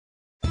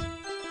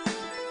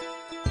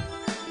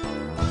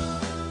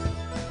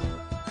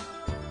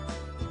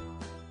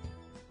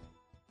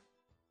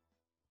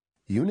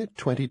Unit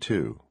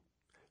 22.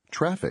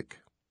 Traffic.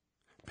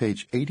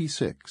 Page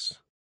 86.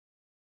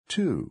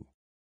 2.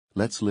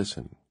 Let's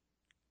listen.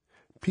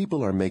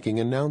 People are making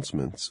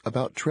announcements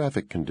about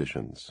traffic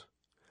conditions.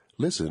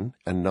 Listen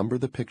and number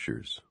the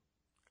pictures.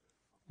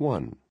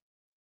 1.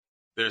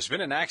 There's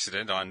been an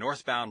accident on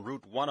northbound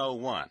Route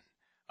 101.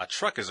 A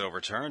truck is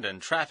overturned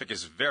and traffic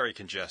is very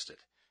congested.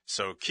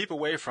 So keep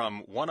away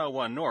from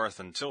 101 North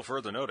until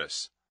further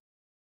notice.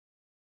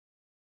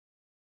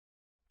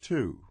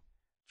 2.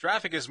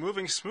 Traffic is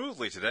moving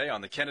smoothly today on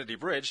the Kennedy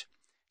Bridge.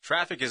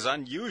 Traffic is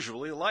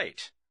unusually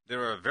light.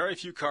 There are very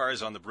few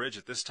cars on the bridge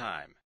at this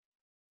time.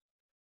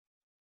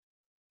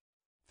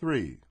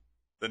 3.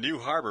 The New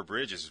Harbor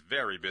Bridge is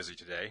very busy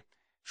today.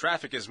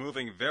 Traffic is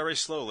moving very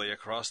slowly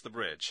across the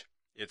bridge.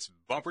 It's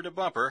bumper to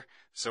bumper,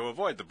 so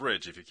avoid the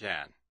bridge if you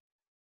can.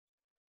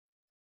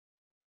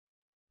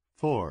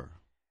 4.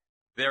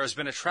 There has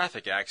been a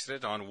traffic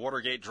accident on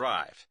Watergate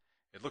Drive.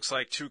 It looks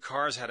like 2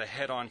 cars had a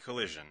head-on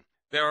collision.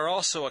 There are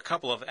also a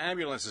couple of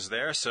ambulances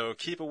there, so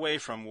keep away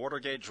from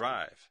Watergate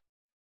Drive.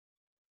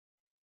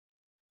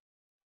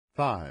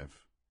 5.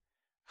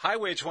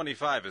 Highway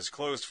 25 is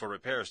closed for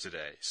repairs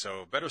today,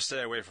 so better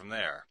stay away from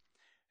there.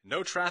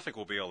 No traffic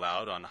will be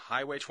allowed on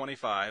Highway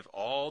 25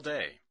 all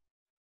day.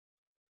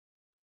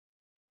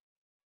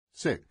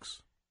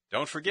 6.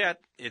 Don't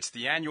forget, it's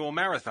the annual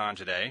marathon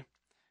today.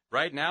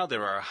 Right now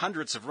there are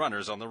hundreds of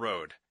runners on the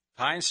road.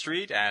 Pine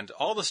Street and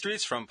all the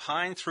streets from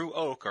Pine through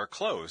Oak are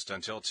closed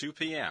until 2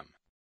 p.m.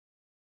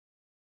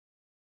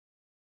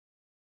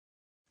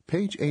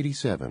 Page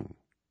 87.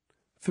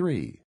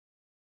 3.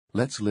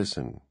 Let's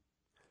listen.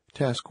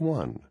 Task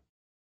 1.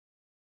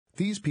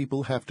 These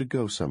people have to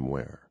go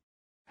somewhere.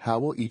 How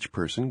will each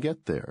person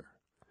get there?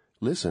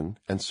 Listen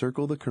and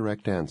circle the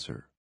correct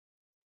answer.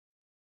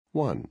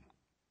 1.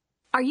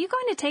 Are you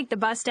going to take the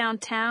bus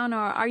downtown, or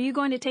are you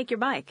going to take your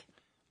bike?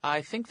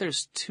 I think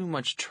there's too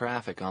much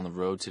traffic on the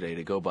road today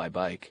to go by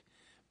bike.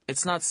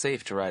 It's not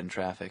safe to ride in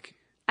traffic.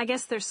 I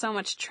guess there's so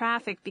much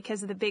traffic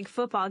because of the big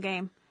football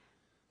game.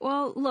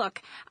 Well,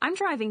 look, I'm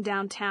driving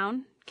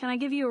downtown. Can I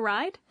give you a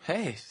ride?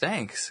 Hey,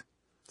 thanks.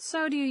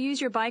 So, do you use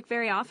your bike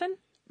very often?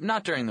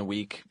 Not during the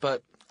week,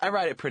 but I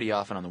ride it pretty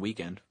often on the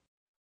weekend.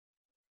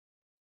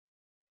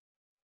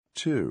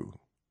 2.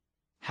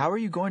 How are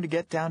you going to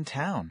get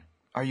downtown?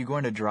 Are you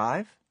going to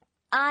drive?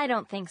 I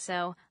don't think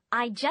so.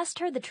 I just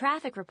heard the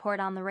traffic report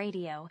on the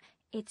radio.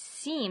 It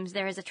seems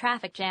there is a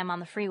traffic jam on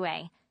the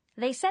freeway.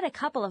 They said a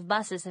couple of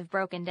buses have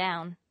broken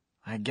down.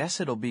 I guess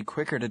it'll be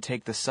quicker to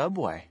take the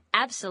subway.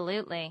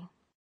 Absolutely.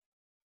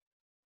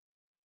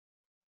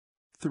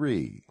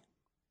 3.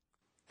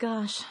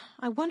 Gosh,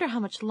 I wonder how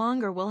much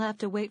longer we'll have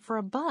to wait for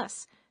a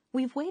bus.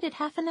 We've waited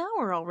half an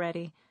hour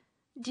already.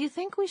 Do you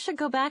think we should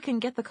go back and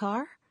get the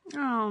car?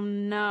 Oh,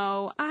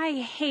 no. I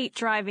hate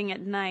driving at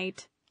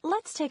night.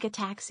 Let's take a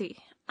taxi.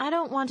 I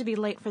don't want to be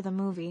late for the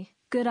movie.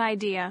 Good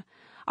idea.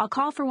 I'll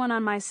call for one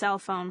on my cell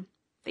phone.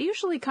 They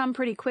usually come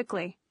pretty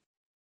quickly.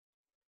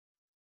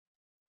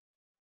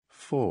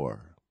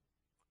 4.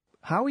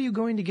 How are you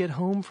going to get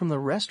home from the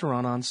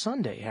restaurant on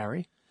Sunday,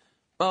 Harry?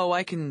 Oh,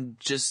 I can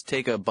just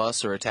take a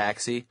bus or a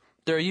taxi.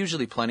 There are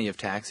usually plenty of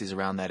taxis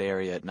around that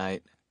area at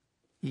night.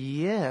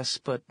 Yes,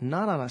 but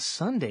not on a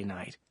Sunday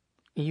night.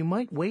 You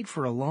might wait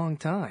for a long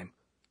time.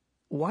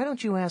 Why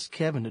don't you ask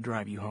Kevin to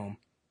drive you home?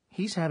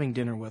 He's having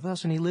dinner with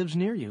us and he lives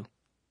near you.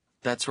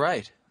 That's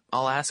right.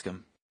 I'll ask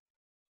him.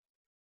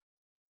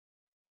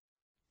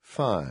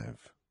 5.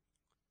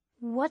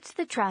 What's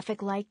the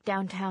traffic like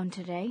downtown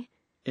today?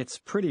 It's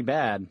pretty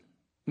bad.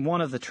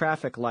 One of the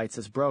traffic lights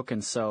is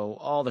broken, so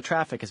all the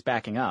traffic is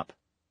backing up.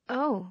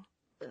 Oh,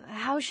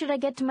 how should I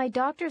get to my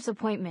doctor's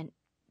appointment?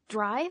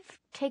 Drive?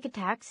 Take a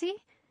taxi?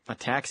 A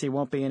taxi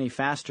won't be any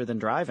faster than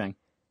driving.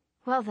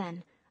 Well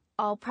then,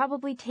 I'll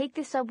probably take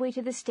the subway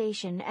to the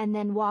station and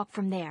then walk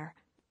from there.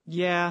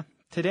 Yeah,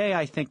 today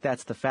I think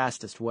that's the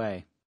fastest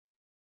way.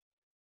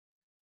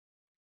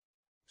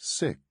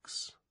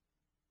 6.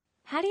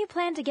 How do you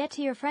plan to get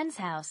to your friend's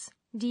house?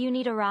 Do you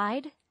need a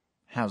ride?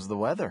 How's the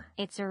weather?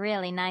 It's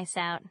really nice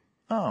out.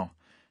 Oh,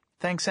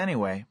 thanks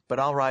anyway, but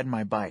I'll ride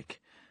my bike.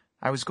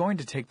 I was going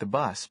to take the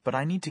bus, but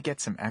I need to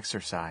get some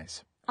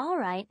exercise. All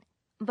right,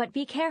 but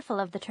be careful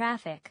of the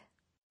traffic.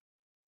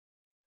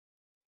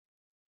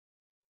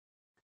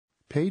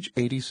 Page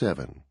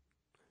 87.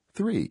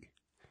 3.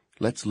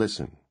 Let's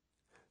listen.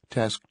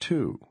 Task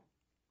 2.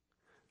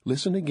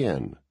 Listen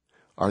again.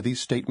 Are these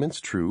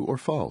statements true or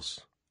false?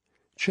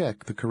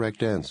 Check the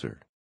correct answer.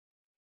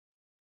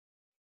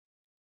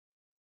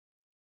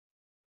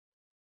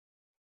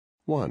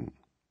 1.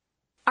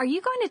 Are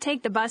you going to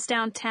take the bus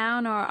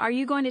downtown, or are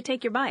you going to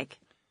take your bike?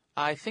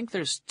 I think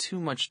there's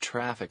too much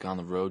traffic on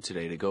the road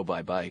today to go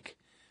by bike.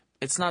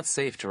 It's not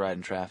safe to ride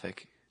in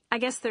traffic. I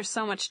guess there's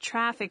so much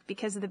traffic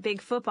because of the big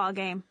football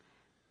game.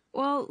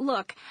 Well,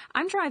 look,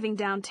 I'm driving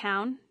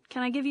downtown.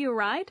 Can I give you a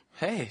ride?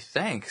 Hey,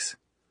 thanks.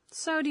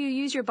 So, do you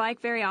use your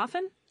bike very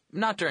often?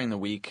 Not during the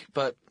week,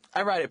 but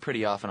I ride it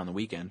pretty often on the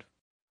weekend.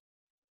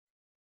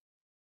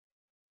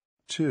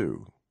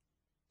 2.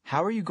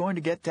 How are you going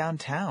to get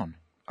downtown?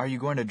 Are you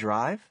going to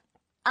drive?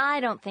 I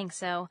don't think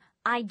so.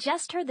 I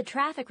just heard the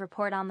traffic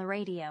report on the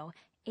radio.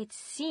 It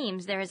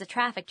seems there is a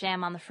traffic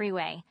jam on the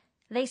freeway.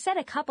 They said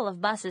a couple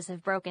of buses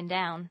have broken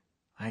down.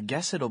 I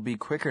guess it'll be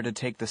quicker to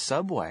take the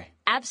subway.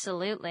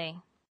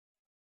 Absolutely.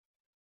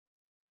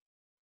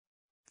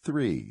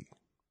 3.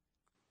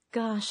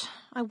 Gosh,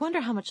 I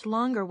wonder how much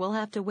longer we'll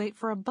have to wait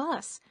for a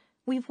bus.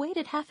 We've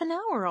waited half an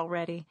hour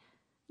already.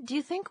 Do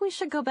you think we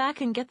should go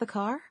back and get the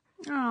car?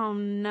 Oh,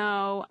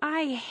 no.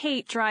 I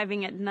hate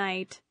driving at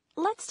night.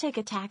 Let's take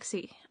a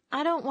taxi.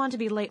 I don't want to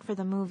be late for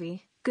the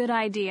movie. Good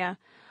idea.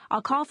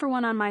 I'll call for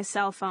one on my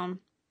cell phone.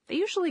 They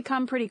usually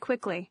come pretty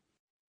quickly.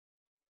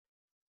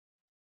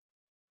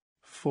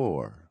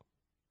 4.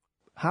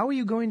 How are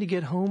you going to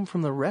get home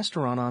from the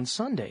restaurant on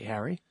Sunday,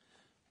 Harry?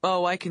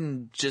 Oh, I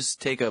can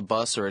just take a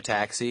bus or a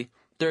taxi.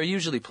 There are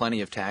usually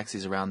plenty of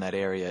taxis around that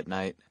area at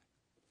night.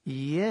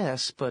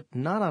 Yes, but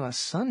not on a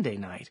Sunday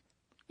night.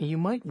 You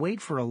might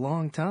wait for a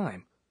long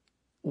time.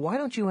 Why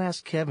don't you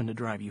ask Kevin to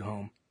drive you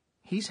home?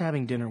 He's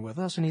having dinner with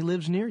us and he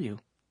lives near you.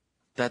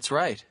 That's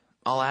right.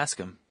 I'll ask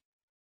him.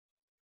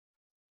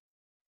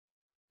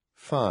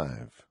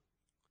 5.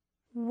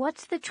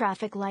 What's the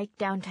traffic like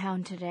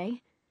downtown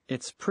today?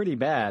 It's pretty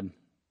bad.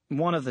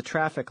 One of the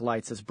traffic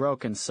lights is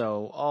broken,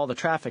 so all the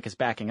traffic is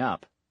backing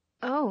up.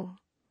 Oh,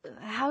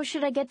 how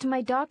should I get to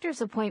my doctor's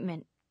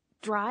appointment?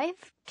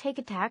 Drive? Take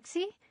a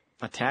taxi?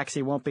 A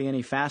taxi won't be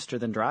any faster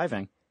than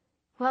driving.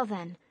 Well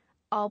then,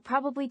 I'll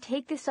probably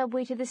take the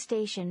subway to the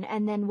station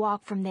and then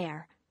walk from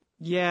there.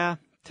 Yeah,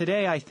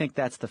 today I think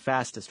that's the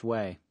fastest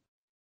way.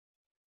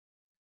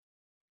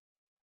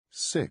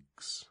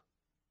 6.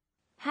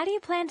 How do you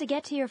plan to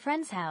get to your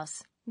friend's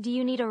house? Do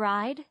you need a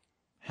ride?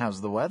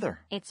 How's the weather?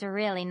 It's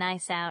really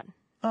nice out.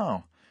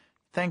 Oh,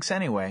 thanks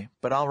anyway,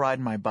 but I'll ride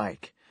my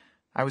bike.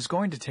 I was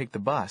going to take the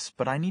bus,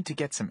 but I need to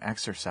get some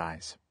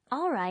exercise.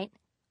 All right,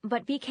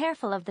 but be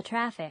careful of the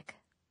traffic.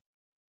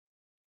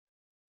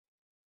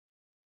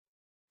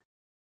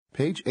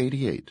 Page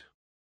 88.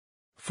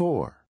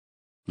 4.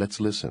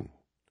 Let's listen.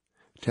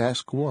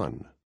 Task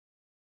 1.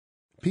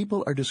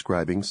 People are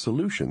describing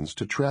solutions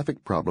to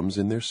traffic problems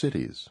in their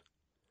cities.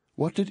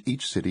 What did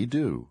each city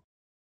do?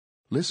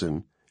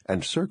 Listen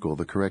and circle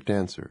the correct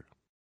answer.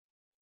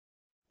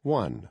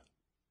 1.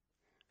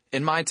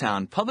 In my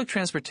town, public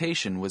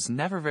transportation was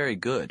never very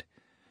good.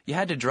 You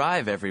had to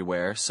drive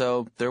everywhere,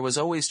 so there was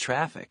always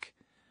traffic.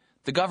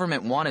 The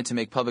government wanted to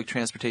make public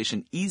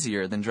transportation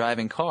easier than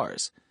driving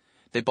cars.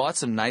 They bought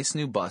some nice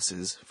new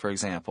buses, for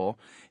example,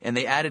 and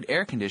they added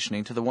air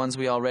conditioning to the ones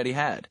we already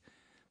had.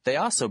 They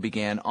also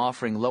began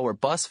offering lower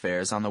bus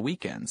fares on the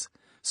weekends,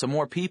 so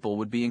more people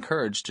would be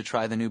encouraged to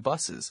try the new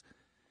buses.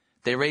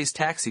 They raised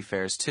taxi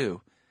fares,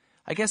 too.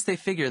 I guess they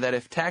figure that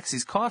if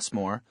taxis cost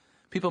more,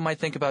 people might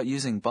think about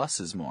using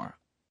buses more.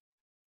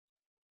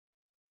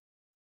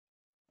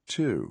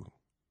 2.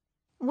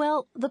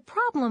 Well, the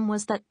problem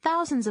was that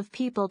thousands of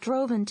people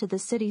drove into the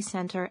city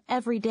center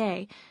every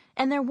day,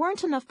 and there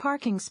weren't enough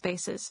parking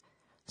spaces.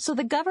 So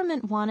the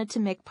government wanted to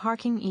make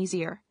parking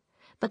easier.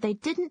 But they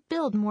didn't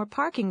build more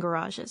parking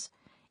garages.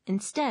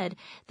 Instead,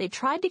 they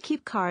tried to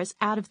keep cars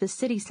out of the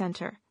city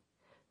center.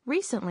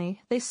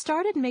 Recently, they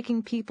started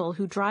making people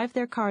who drive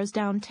their cars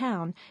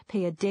downtown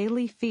pay a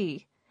daily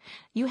fee.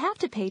 You have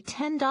to pay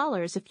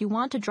 $10 if you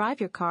want to drive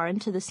your car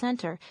into the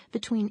center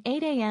between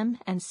 8 a.m.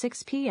 and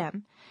 6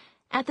 p.m.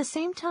 At the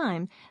same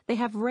time, they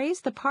have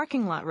raised the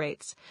parking lot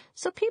rates,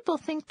 so people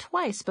think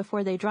twice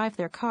before they drive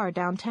their car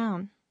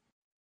downtown.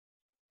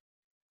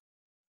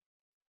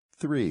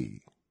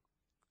 3.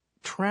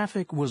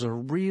 Traffic was a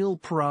real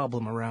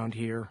problem around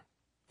here.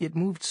 It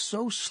moved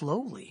so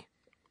slowly.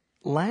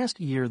 Last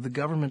year, the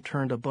government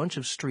turned a bunch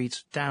of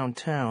streets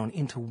downtown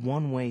into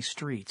one-way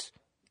streets.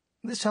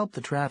 This helped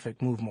the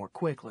traffic move more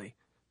quickly.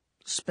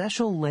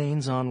 Special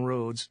lanes on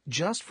roads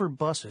just for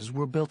buses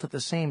were built at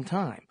the same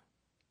time.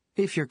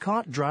 If you're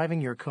caught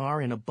driving your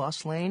car in a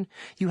bus lane,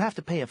 you have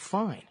to pay a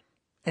fine,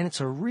 and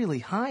it's a really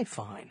high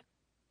fine.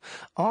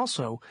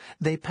 Also,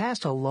 they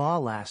passed a law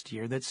last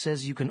year that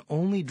says you can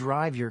only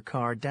drive your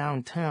car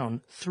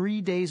downtown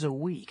 3 days a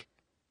week.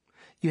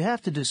 You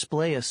have to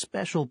display a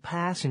special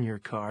pass in your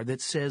car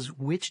that says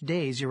which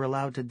days you're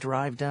allowed to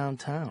drive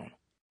downtown.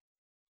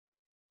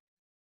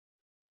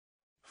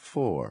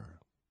 4.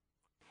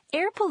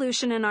 Air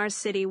pollution in our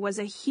city was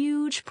a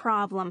huge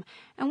problem,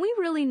 and we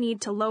really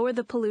need to lower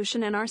the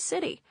pollution in our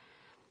city.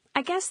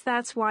 I guess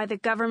that's why the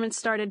government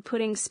started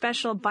putting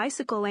special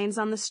bicycle lanes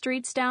on the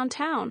streets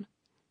downtown.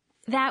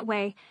 That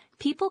way,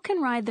 people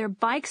can ride their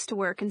bikes to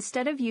work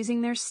instead of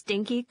using their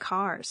stinky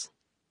cars.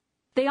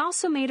 They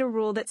also made a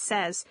rule that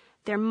says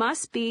there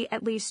must be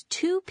at least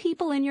 2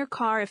 people in your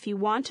car if you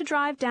want to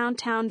drive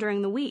downtown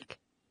during the week.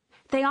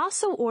 They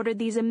also ordered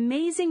these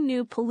amazing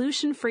new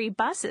pollution-free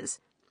buses.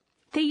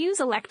 They use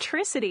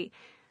electricity,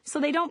 so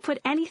they don't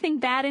put anything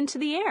bad into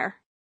the air.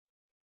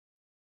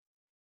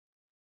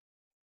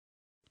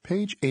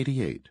 Page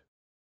 88.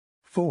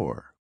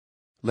 4.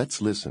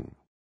 Let's listen.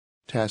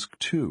 Task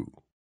 2.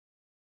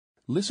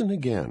 Listen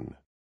again.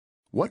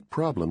 What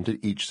problem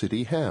did each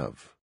city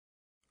have?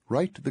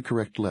 Write the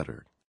correct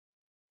letter.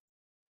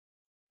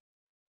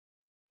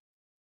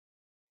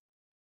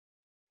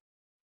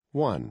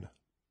 1.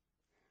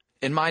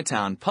 In my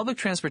town, public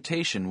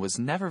transportation was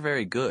never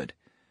very good.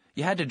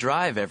 You had to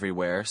drive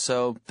everywhere,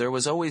 so there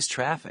was always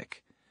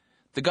traffic.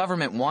 The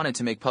government wanted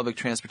to make public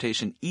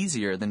transportation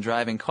easier than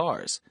driving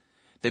cars.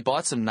 They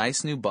bought some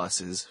nice new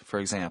buses, for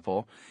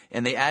example,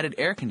 and they added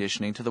air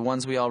conditioning to the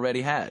ones we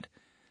already had.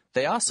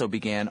 They also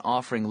began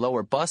offering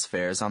lower bus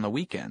fares on the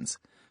weekends,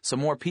 so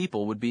more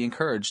people would be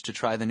encouraged to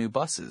try the new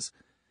buses.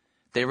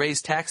 They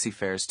raised taxi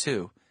fares,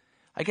 too.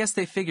 I guess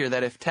they figure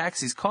that if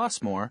taxis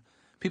cost more,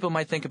 people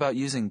might think about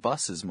using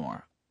buses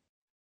more.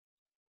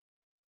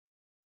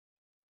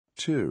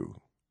 2.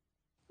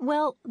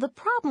 Well, the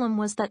problem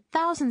was that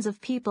thousands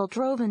of people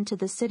drove into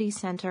the city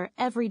center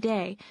every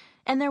day,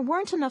 and there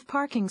weren't enough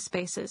parking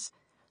spaces.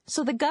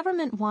 So the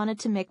government wanted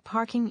to make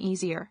parking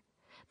easier.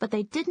 But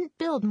they didn't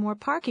build more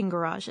parking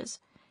garages.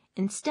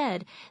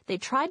 Instead, they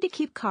tried to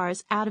keep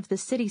cars out of the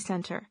city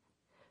center.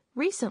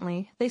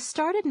 Recently, they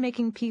started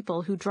making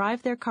people who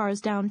drive their cars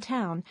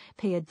downtown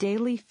pay a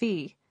daily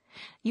fee.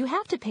 You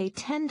have to pay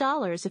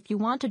 $10 if you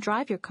want to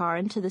drive your car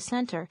into the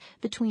center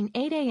between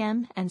 8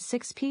 a.m. and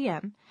 6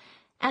 p.m.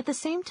 At the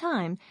same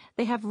time,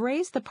 they have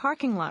raised the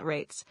parking lot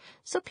rates,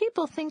 so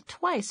people think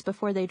twice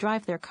before they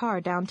drive their car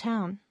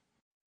downtown.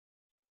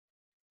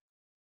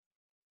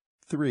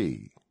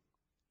 3.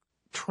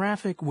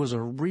 Traffic was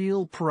a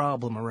real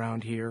problem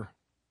around here.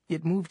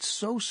 It moved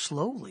so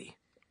slowly.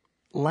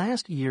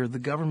 Last year, the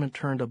government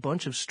turned a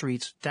bunch of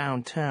streets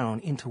downtown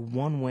into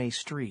one-way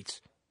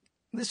streets.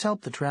 This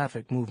helped the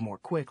traffic move more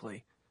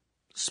quickly.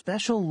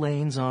 Special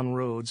lanes on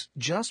roads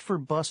just for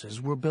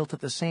buses were built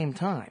at the same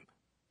time.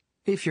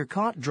 If you're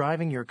caught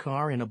driving your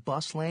car in a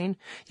bus lane,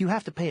 you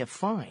have to pay a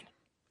fine,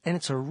 and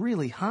it's a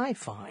really high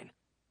fine.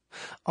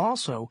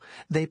 Also,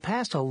 they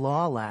passed a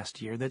law last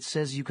year that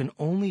says you can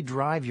only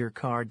drive your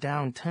car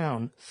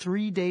downtown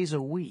 3 days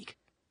a week.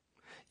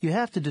 You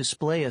have to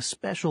display a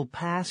special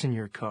pass in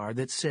your car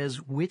that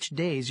says which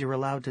days you're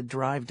allowed to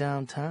drive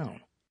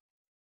downtown.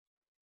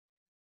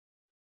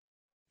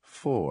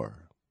 4.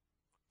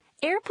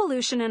 Air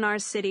pollution in our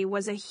city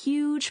was a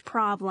huge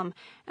problem,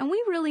 and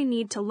we really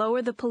need to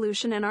lower the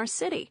pollution in our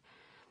city.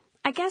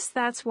 I guess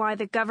that's why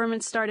the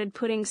government started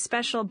putting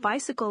special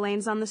bicycle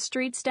lanes on the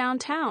streets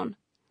downtown.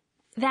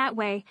 That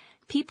way,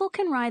 people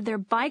can ride their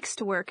bikes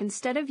to work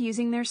instead of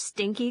using their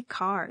stinky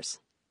cars.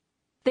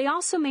 They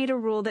also made a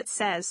rule that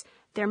says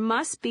there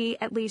must be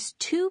at least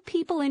 2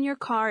 people in your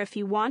car if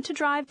you want to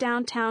drive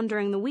downtown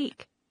during the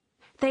week.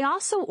 They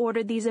also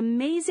ordered these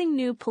amazing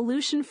new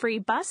pollution-free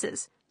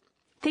buses.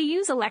 They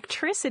use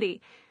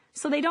electricity,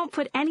 so they don't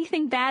put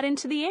anything bad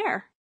into the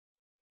air.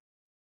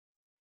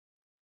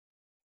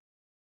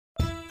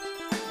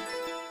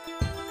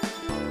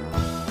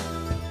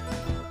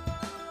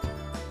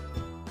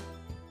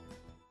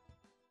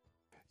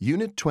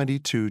 Unit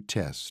 22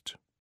 Test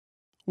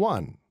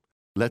 1.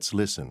 Let's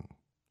listen.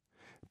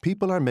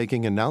 People are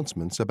making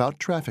announcements about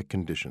traffic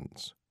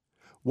conditions.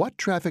 What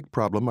traffic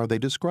problem are they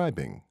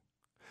describing?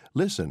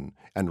 Listen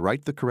and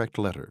write the correct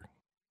letter.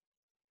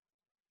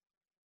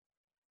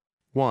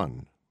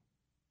 1.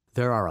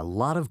 There are a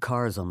lot of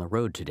cars on the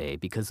road today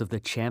because of the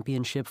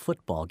championship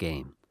football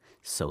game.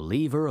 So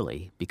leave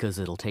early because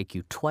it'll take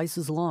you twice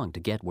as long to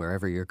get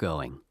wherever you're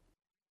going.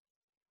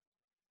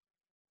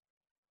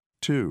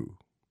 2.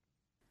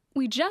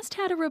 We just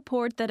had a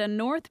report that a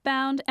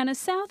northbound and a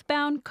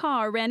southbound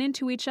car ran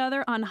into each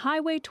other on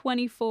Highway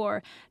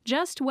 24,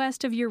 just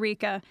west of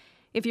Eureka.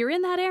 If you're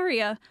in that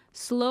area,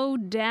 slow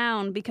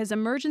down because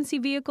emergency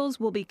vehicles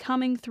will be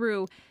coming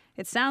through.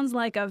 It sounds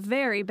like a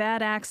very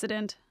bad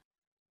accident.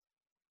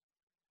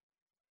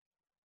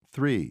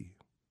 3.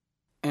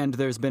 And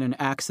there's been an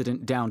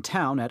accident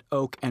downtown at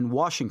Oak and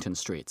Washington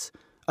Streets.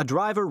 A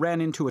driver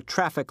ran into a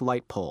traffic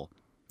light pole.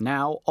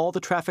 Now, all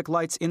the traffic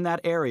lights in that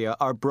area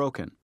are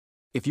broken.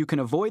 If you can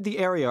avoid the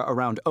area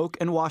around Oak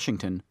and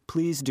Washington,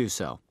 please do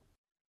so.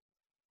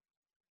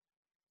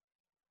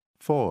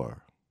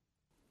 4.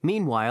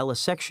 Meanwhile, a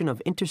section of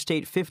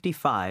Interstate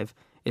 55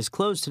 is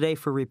closed today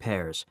for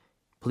repairs.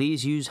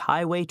 Please use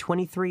Highway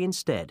 23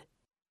 instead.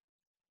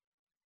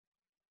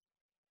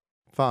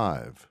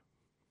 5.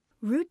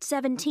 Route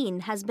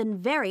 17 has been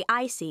very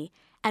icy,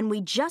 and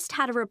we just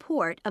had a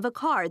report of a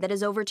car that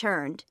is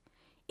overturned.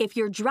 If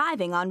you're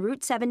driving on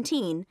Route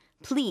 17,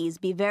 please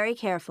be very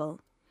careful.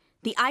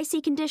 The icy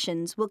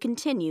conditions will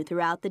continue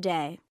throughout the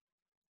day.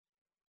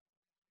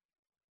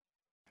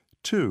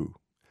 2.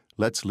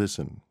 Let's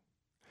listen.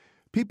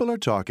 People are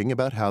talking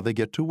about how they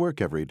get to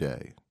work every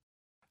day.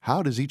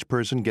 How does each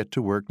person get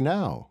to work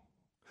now?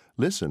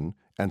 Listen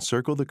and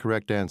circle the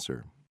correct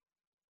answer.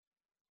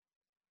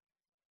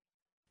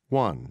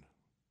 1.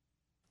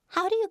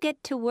 How do you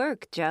get to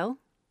work, Joe?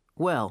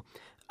 Well,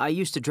 I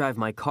used to drive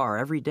my car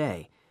every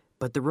day,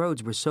 but the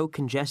roads were so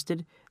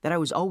congested that I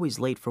was always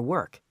late for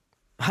work.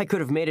 I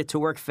could have made it to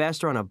work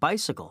faster on a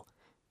bicycle.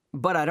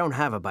 But I don't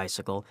have a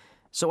bicycle,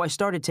 so I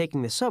started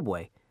taking the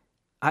subway.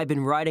 I've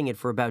been riding it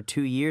for about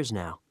 2 years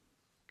now.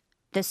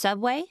 The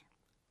subway?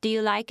 Do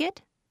you like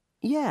it?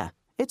 Yeah,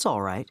 it's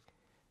all right.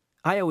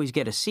 I always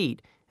get a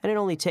seat, and it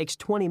only takes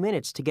 20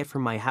 minutes to get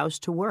from my house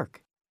to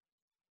work.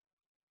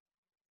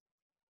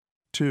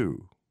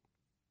 2.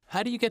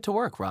 How do you get to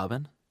work,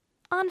 Robin?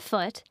 On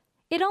foot.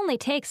 It only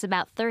takes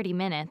about 30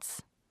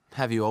 minutes.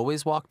 Have you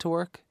always walked to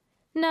work?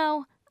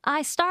 No,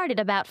 I started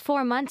about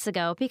 4 months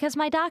ago because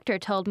my doctor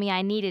told me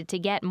I needed to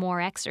get more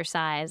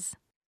exercise.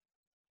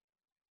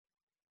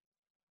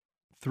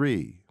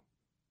 3.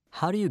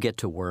 How do you get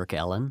to work,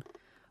 Ellen?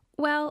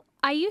 Well,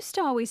 I used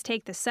to always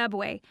take the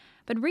subway,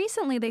 but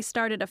recently they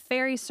started a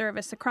ferry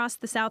service across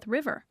the South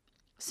River.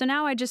 So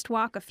now I just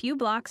walk a few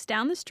blocks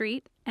down the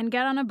street and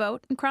get on a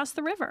boat and cross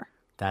the river.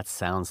 That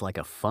sounds like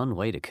a fun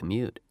way to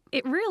commute.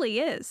 It really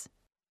is.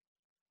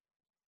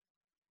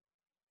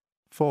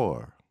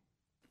 4.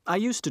 I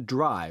used to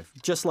drive,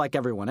 just like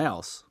everyone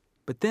else.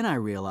 But then I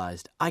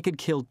realized I could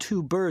kill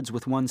 2 birds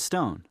with 1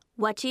 stone.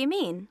 What do you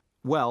mean?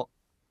 Well,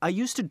 I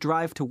used to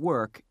drive to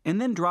work and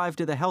then drive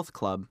to the health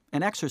club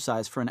and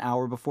exercise for an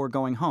hour before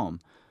going home.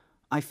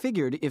 I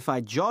figured if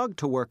I jogged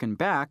to work and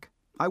back,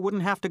 I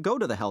wouldn't have to go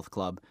to the health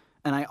club,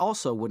 and I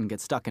also wouldn't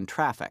get stuck in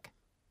traffic.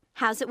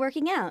 How's it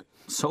working out?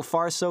 So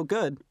far, so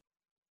good.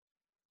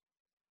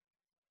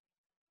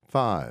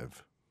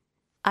 5.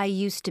 I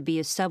used to be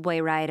a subway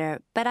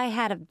rider, but I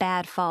had a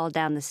bad fall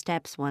down the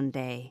steps one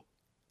day.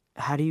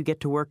 How do you get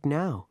to work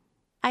now?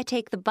 I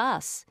take the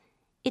bus.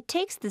 It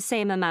takes the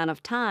same amount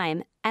of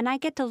time, and I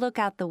get to look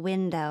out the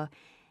window.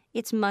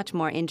 It's much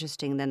more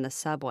interesting than the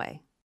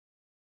subway.